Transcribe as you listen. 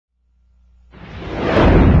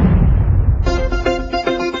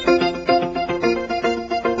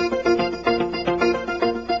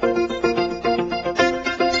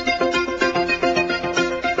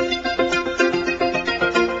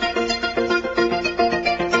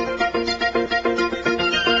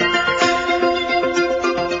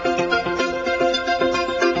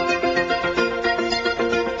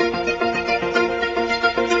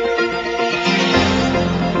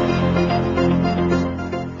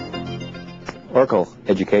Oracle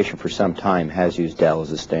Education for some time has used Dell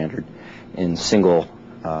as a standard in single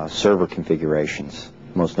server configurations,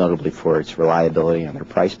 most notably for its reliability and their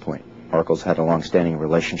price point. Oracle's had a long-standing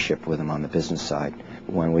relationship with them on the business side.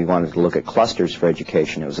 When we wanted to look at clusters for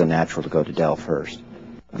education, it was natural to go to Dell first.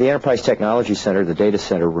 The Enterprise Technology Center, the data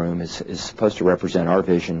center room, is supposed to represent our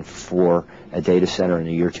vision for a data center in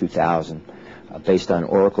the year 2000, based on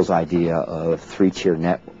Oracle's idea of three-tier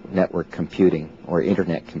network computing or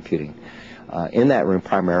internet computing. In that room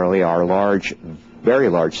primarily are large, very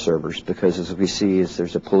large servers, because as we see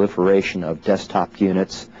there's a proliferation of desktop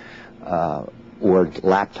units or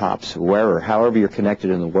laptops, wherever, however you're connected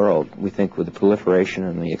in the world. We think with the proliferation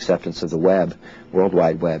and the acceptance of the web, World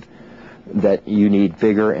Wide Web, that you need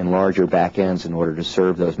bigger and larger back ends in order to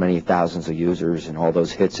serve those many thousands of users and all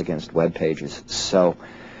those hits against web pages. So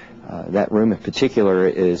that room in particular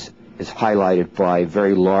is highlighted by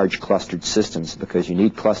very large clustered systems, because you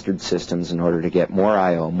need clustered systems in order to get more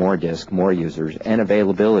I/O, more disk, more users, and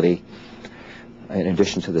availability, in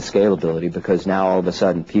addition to the scalability, because now all of a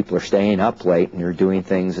sudden people are staying up late and you're doing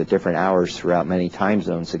things at different hours throughout many time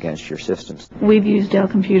zones against your systems. We've used Dell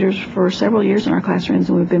computers for several years in our classrooms,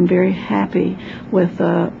 and we've been very happy with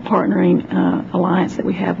the partnering alliance that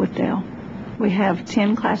we have with Dell. We have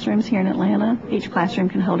 10 classrooms here in Atlanta. Each classroom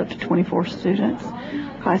can hold up to 24 students.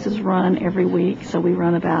 Classes run every week, so we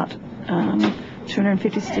run about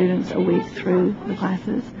 250 students a week through the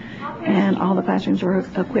classes, and all the classrooms are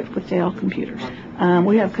equipped with Dell computers.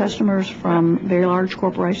 We have customers from very large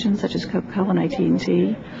corporations such as Coca-Cola and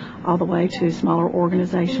AT&T, all the way to smaller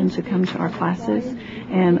organizations who come to our classes,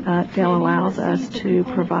 and Dell allows us to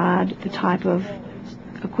provide the type of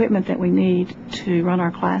equipment that we need to run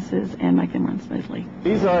our classes and make them run smoothly.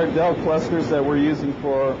 These are Dell clusters that we're using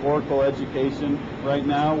for Oracle Education. Right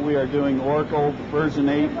now we are doing Oracle version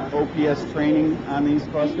 8 OPS training on these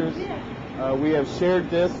clusters. We have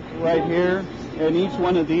shared disk right here, and each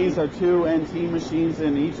one of these are 2 NT machines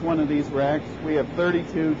in each one of these racks. We have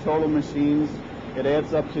 32 total machines. It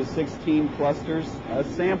adds up to 16 clusters. A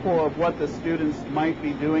sample of what the students might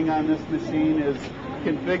be doing on this machine is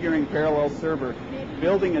configuring parallel server,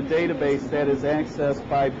 building a database that is accessed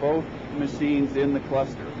by both machines in the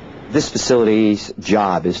cluster. This facility's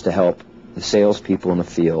job is to help the salespeople in the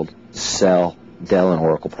field sell Dell and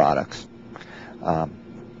Oracle products.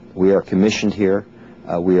 We are commissioned here.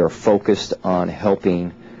 We are focused on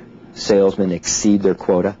helping salesmen exceed their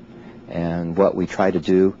quota, and what we try to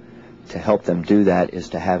do to help them do that is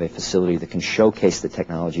to have a facility that can showcase the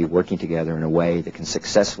technology working together in a way that can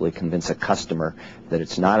successfully convince a customer that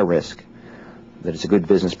it's not a risk, that it's a good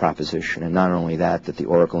business proposition, and not only that, that the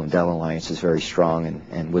Oracle and Dell alliance is very strong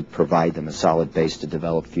and would provide them a solid base to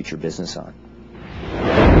develop future business on.